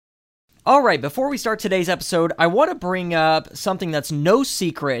All right, before we start today's episode, I want to bring up something that's no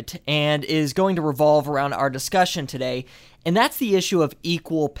secret and is going to revolve around our discussion today, and that's the issue of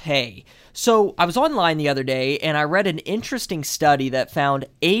equal pay. So I was online the other day, and I read an interesting study that found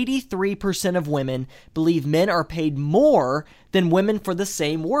 83% of women believe men are paid more than women for the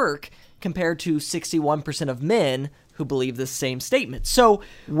same work, compared to 61% of men who believe the same statement. So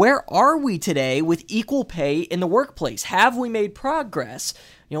where are we today with equal pay in the workplace? Have we made progress?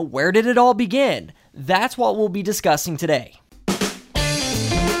 Where did it all begin? That's what we'll be discussing today.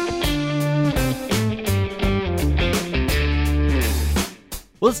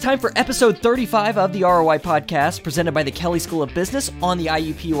 Well, it's time for episode 35 of the ROI Podcast, presented by the Kelley School of Business on the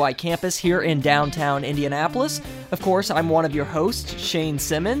IUPUI campus here in downtown Indianapolis. Of course, I'm one of your hosts, Shane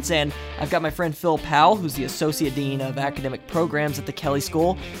Simmons, and I've got my friend Phil Powell, who's the Associate Dean of Academic Programs at the Kelley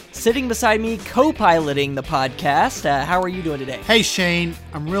School, sitting beside me, co-piloting the podcast. How are you doing today? Hey, Shane.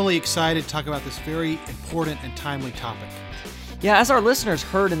 I'm really excited to talk about this very important and timely topic. Yeah, as our listeners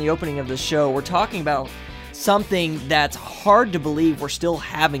heard in the opening of the show, we're talking about something that's hard to believe we're still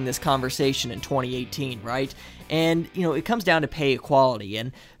having this conversation in 2018, right? And, it comes down to pay equality.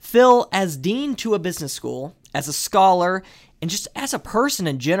 And Phil, as dean to a business school, as a scholar, and just as a person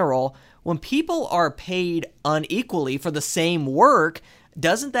in general, when people are paid unequally for the same work,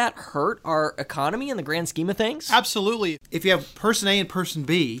 doesn't that hurt our economy in the grand scheme of things? Absolutely. If you have person A and person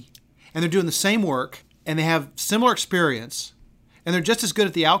B, and they're doing the same work, and they have similar experience, and they're just as good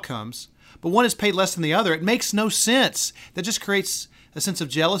at the outcomes, but one is paid less than the other, it makes no sense. That just creates a sense of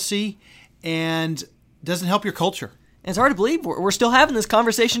jealousy and doesn't help your culture. And it's hard to believe we're still having this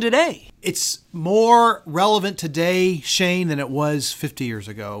conversation today. It's more relevant today, Shane, than it was 50 years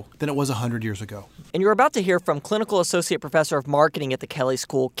ago, than it was 100 years ago. And you're about to hear from Clinical Associate Professor of Marketing at the Kelley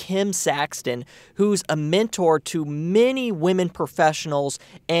School, Kim Saxton, who's a mentor to many women professionals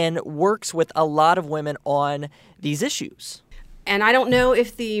and works with a lot of women on these issues. And I don't know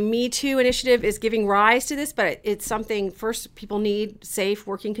if the MeToo initiative is giving rise to this, but it's something, first, people need safe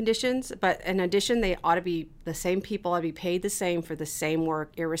working conditions. But in addition, they ought to be, the same people ought to be paid the same for the same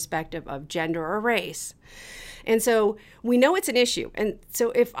work, irrespective of gender or race. And so we know it's an issue. And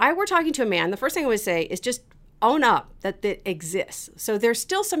so if I were talking to a man, the first thing I would say is just own up that it exists. So there's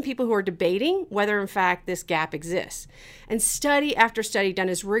still some people who are debating whether, in fact, this gap exists. And study after study done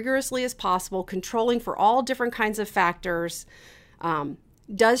as rigorously as possible, controlling for all different kinds of factors,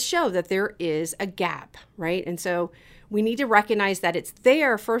 does show that there is a gap, right? And so we need to recognize that it's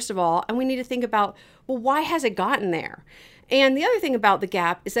there, first of all, and we need to think about, well, why has it gotten there? And the other thing about the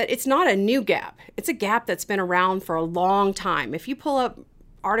gap is that it's not a new gap. It's a gap that's been around for a long time. If you pull up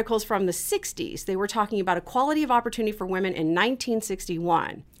articles from the 60s, they were talking about equality of opportunity for women in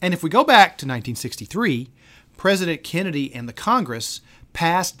 1961. And if we go back to 1963, President Kennedy and the Congress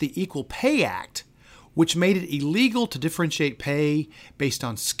passed the Equal Pay Act, which made it illegal to differentiate pay based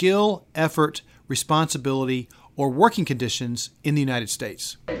on skill, effort, responsibility, or working conditions in the United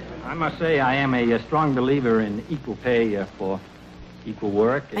States. I must say I am a strong believer in equal pay for equal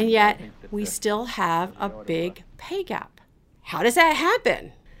work. And yet, we still have a big pay gap. How does that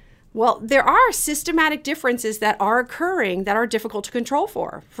happen? Well, there are systematic differences that are occurring that are difficult to control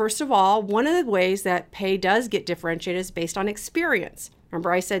for. First of all, one of the ways that pay does get differentiated is based on experience.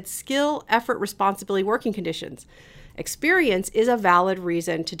 Remember, I said skill, effort, responsibility, working conditions. Experience is a valid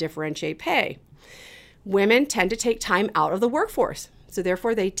reason to differentiate pay. Women tend to take time out of the workforce, so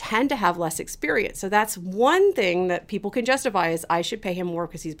therefore they tend to have less experience. So that's one thing that people can justify is I should pay him more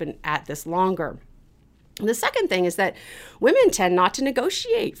because he's been at this longer. And the second thing is that women tend not to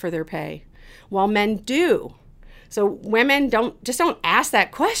negotiate for their pay, while men do. So women don't ask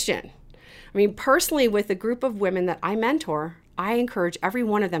that question. I mean, personally, with a group of women that I mentor, I encourage every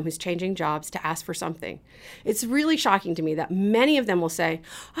one of them who's changing jobs to ask for something. It's really shocking to me that many of them will say,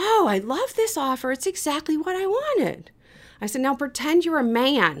 oh, I love this offer. It's exactly what I wanted. I said, now pretend you're a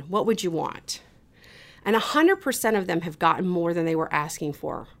man. What would you want? And 100% of them have gotten more than they were asking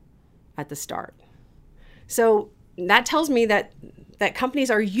for at the start. So that tells me that companies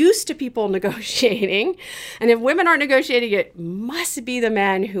are used to people negotiating. And if women aren't negotiating, it must be the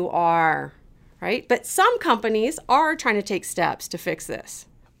men who are. Right? But some companies are trying to take steps to fix this.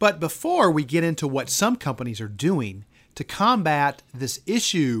 But before we get into what some companies are doing to combat this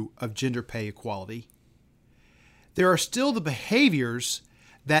issue of gender pay equality, there are still the behaviors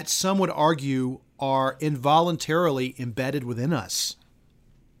that some would argue are involuntarily embedded within us,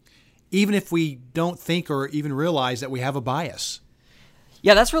 even if we don't think or even realize that we have a bias.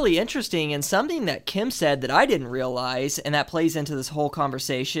 Yeah, that's really interesting. And something that Kim said that I didn't realize, and that plays into this whole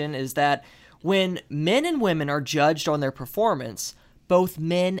conversation, is that when men and women are judged on their performance, both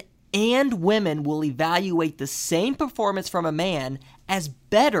men and women will evaluate the same performance from a man as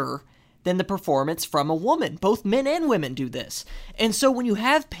better than the performance from a woman. Both men and women do this. And so when you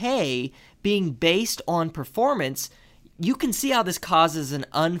have pay being based on performance, you can see how this causes an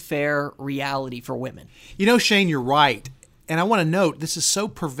unfair reality for women. You know, Shane, you're right. And I want to note, this is so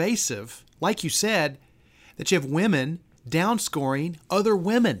pervasive, like you said, that you have women downscoring other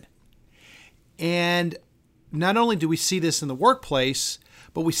women. And not only do we see this in the workplace,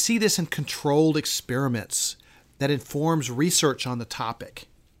 but we see this in controlled experiments that informs research on the topic.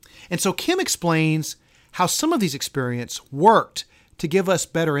 And so Kim explains how some of these experiments worked to give us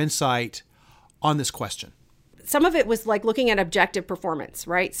better insight on this question. Some of it was like looking at objective performance,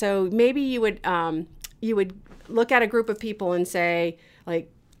 right? So maybe you would look at a group of people and say,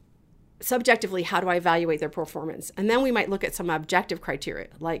 like, subjectively, how do I evaluate their performance? And then we might look at some objective criteria,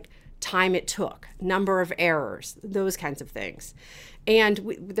 like time it took, number of errors, those kinds of things.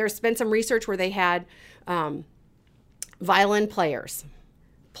 And there's been some research where they had violin players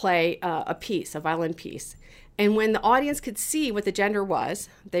play a violin piece. And when the audience could see what the gender was,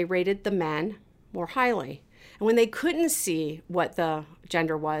 they rated the men more highly. And when they couldn't see what the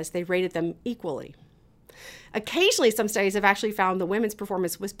gender was, they rated them equally. Occasionally, some studies have actually found the women's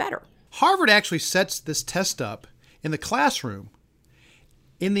performance was better. Harvard actually sets this test up in the classroom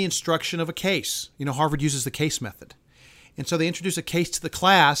in the instruction of a case. You know, Harvard uses the case method. And so they introduce a case to the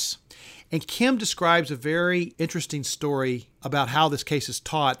class, and Kim describes a very interesting story about how this case is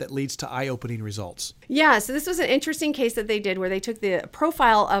taught that leads to eye-opening results. Yeah, so this was an interesting case that they did where they took the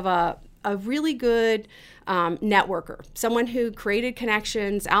profile of a really good networker, someone who created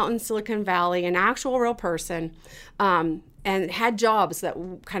connections out in Silicon Valley, an actual real person, and had jobs that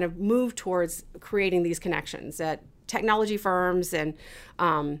kind of moved towards creating these connections at technology firms and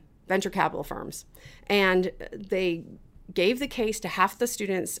venture capital firms. And they gave the case to half the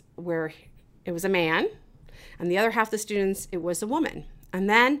students where it was a man, and the other half of the students, it was a woman. And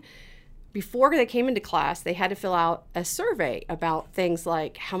then before they came into class, they had to fill out a survey about things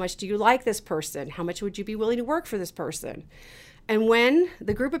like, how much do you like this person? How much would you be willing to work for this person? And when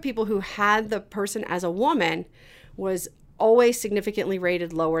the group of people who had the person as a woman was always significantly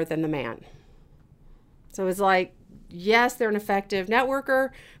rated lower than the man. So it's like, yes, they're an effective networker,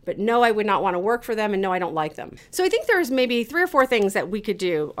 but no, I would not want to work for them, and no, I don't like them. So I think there's maybe 3 or 4 things that we could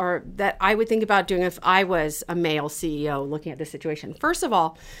do, or that I would think about doing if I was a male CEO looking at this situation. First of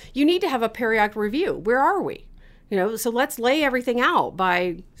all, you need to have a periodic review. Where are we? So let's lay everything out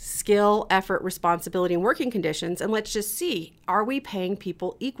by skill, effort, responsibility, and working conditions, and let's just see, are we paying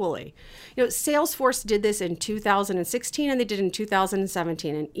people equally? Salesforce did this in 2016, and they did in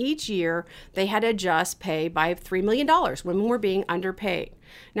 2017, and each year they had to adjust pay by $3 million. Women were being underpaid.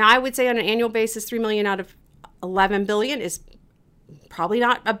 Now, I would say on an annual basis, $3 million out of $11 billion is probably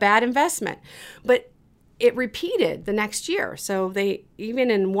not a bad investment, but it repeated the next year. So they,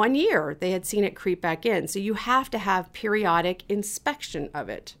 even in 1 year, they had seen it creep back in. So you have to have periodic inspection of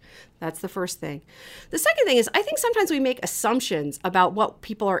it. That's the first thing. The second thing is, I think sometimes we make assumptions about what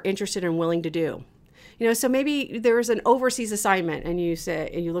people are interested and willing to do. So maybe there's an overseas assignment, and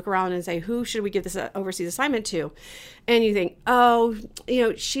you look around and say, who should we give this overseas assignment to? And you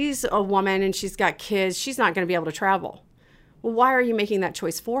think, she's a woman and she's got kids. She's not going to be able to travel. Well, why are you making that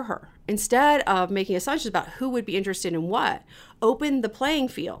choice for her? Instead of making assumptions about who would be interested in what, open the playing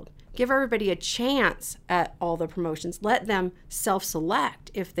field. Give everybody a chance at all the promotions. Let them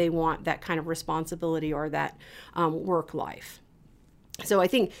self-select if they want that kind of responsibility or that work life. So I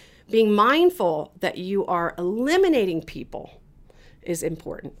think being mindful that you are eliminating people is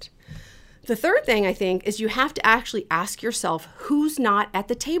important. The third thing, I think, is you have to actually ask yourself who's not at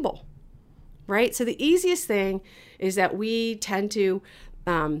the table. Right? So the easiest thing is that we tend to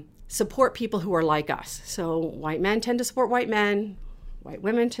support people who are like us. So white men tend to support white men, white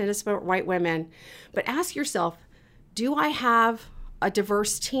women tend to support white women. But ask yourself, do I have a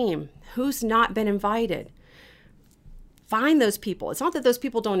diverse team? Who's not been invited? Find those people. It's not that those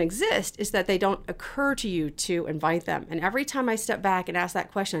people don't exist, it's that they don't occur to you to invite them. And every time I step back and ask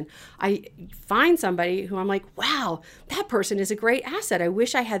that question, I find somebody who I'm like, wow, that person is a great asset. I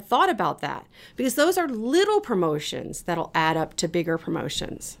wish I had thought about that. Because those are little promotions that'll add up to bigger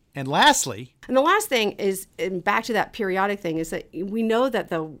promotions. And lastly, and the last thing is, and back to that periodic thing, is that we know that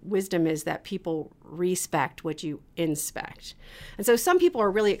the wisdom is that people respect what you inspect. And so some people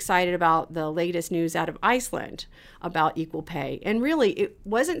are really excited about the latest news out of Iceland about equal pay. And really, it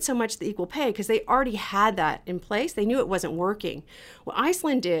wasn't so much the equal pay because they already had that in place. They knew it wasn't working. What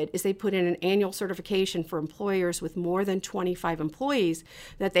Iceland did is they put in an annual certification for employers with more than 25 employees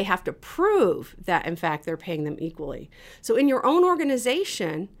that they have to prove that, in fact, they're paying them equally. So in your own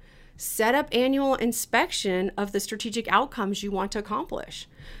organization, Set up annual inspection of the strategic outcomes you want to accomplish,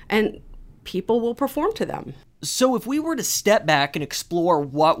 and people will perform to them. So if we were to step back and explore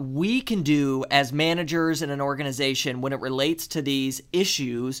what we can do as managers in an organization when it relates to these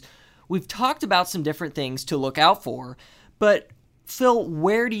issues, we've talked about some different things to look out for, but Phil,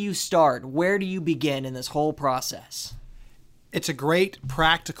 where do you start? Where do you begin in this whole process? It's a great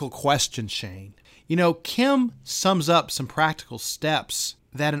practical question, Shane. You know, Kim sums up some practical steps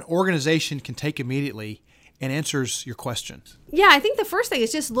that an organization can take immediately and answers your questions. Yeah, I think the first thing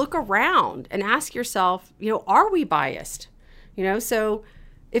is just look around and ask yourself, are we biased? So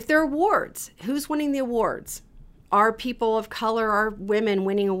if there are awards, who's winning the awards? Are people of color, are women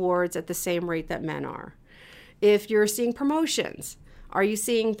winning awards at the same rate that men are? If you're seeing promotions, are you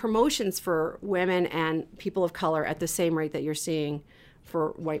seeing promotions for women and people of color at the same rate that you're seeing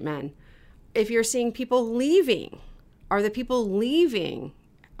for white men? If you're seeing people leaving, are the people leaving,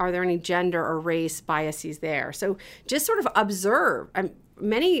 are there any gender or race biases there? So just sort of observe.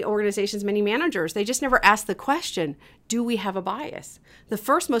 Many organizations, many managers, they just never ask the question, do we have a bias? The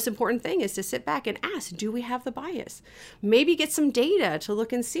first most important thing is to sit back and ask, do we have the bias? Maybe get some data to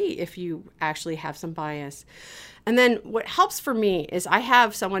look and see if you actually have some bias. And then what helps for me is I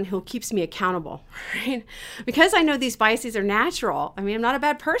have someone who keeps me accountable, right? Because I know these biases are natural. I'm not a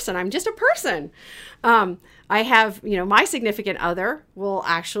bad person. I'm just a person. I have, my significant other will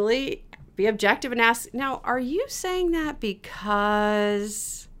actually be objective and ask, now, are you saying that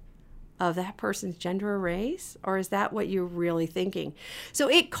because of that person's gender or race? Or is that what you're really thinking? So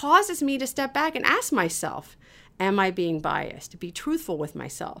it causes me to step back and ask myself, am I being biased? To be truthful with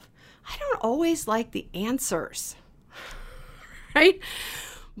myself. I don't always like the answers, right?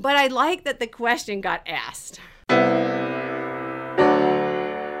 But I like that the question got asked.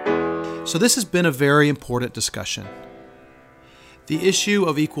 So this has been a very important discussion. The issue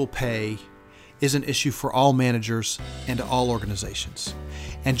of equal pay is an issue for all managers and to all organizations.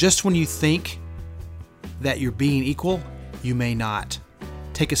 And just when you think that you're being equal, you may not.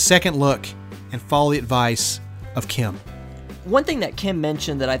 Take a second look and follow the advice of Kim. One thing that Kim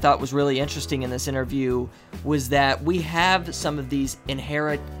mentioned that I thought was really interesting in this interview was that we have some of these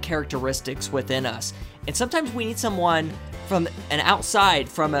inherent characteristics within us. And sometimes we need someone from an outside,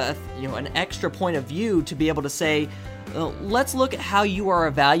 from an extra point of view to be able to say, let's look at how you are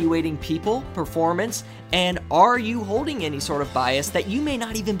evaluating people, performance, and are you holding any sort of bias that you may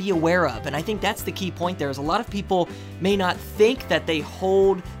not even be aware of? And I think that's the key point there is a lot of people may not think that they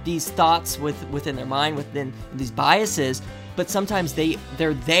hold these thoughts within their mind, within these biases, but sometimes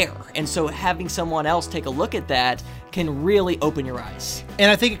they're there. And so having someone else take a look at that can really open your eyes. And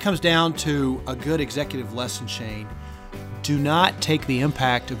I think it comes down to a good executive lesson, Shane. Do not take the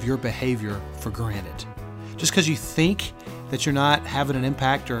impact of your behavior for granted. Just because you think that you're not having an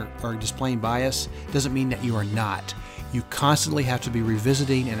impact or displaying bias doesn't mean that you are not. You constantly have to be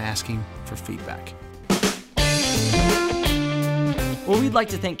revisiting and asking for feedback. Well, we'd like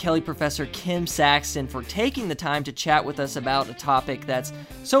to thank Kelley Professor Kim Saxton for taking the time to chat with us about a topic that's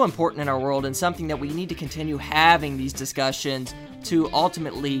so important in our world and something that we need to continue having these discussions to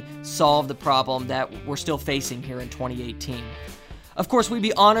ultimately solve the problem that we're still facing here in 2018. Of course, we'd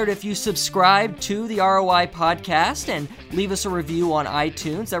be honored if you subscribe to the ROI Podcast and leave us a review on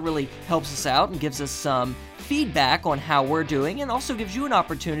iTunes. That really helps us out and gives us some feedback on how we're doing, and also gives you an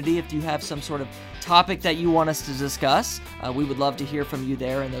opportunity if you have some sort of topic that you want us to discuss. We would love to hear from you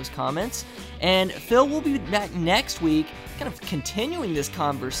there in those comments. And Phil will be back next week, kind of continuing this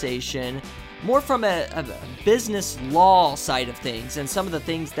conversation more from a business law side of things and some of the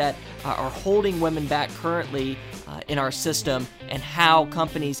things that are holding women back currently in our system and how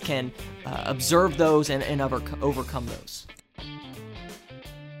companies can observe those and overcome those.